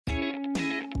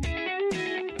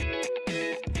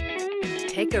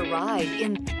Take a ride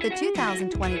in the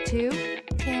 2022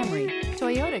 Camry.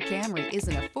 Toyota Camry is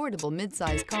an affordable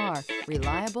midsize car,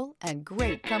 reliable and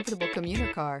great comfortable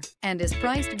commuter car, and is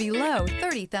priced below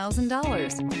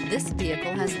 $30,000. This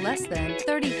vehicle has less than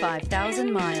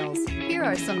 35,000 miles. Here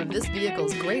are some of this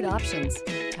vehicle's great options: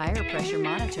 tire pressure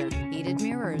monitor, heated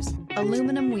mirrors,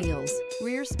 aluminum wheels,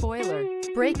 rear spoiler,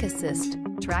 brake assist,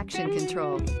 traction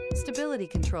control, stability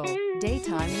control,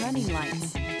 daytime running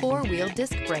lights, four-wheel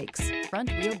disc brakes,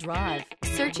 front-wheel drive.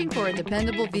 Searching for a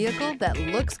dependable vehicle that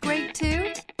looks great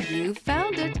too? You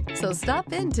found it, so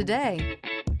stop in today.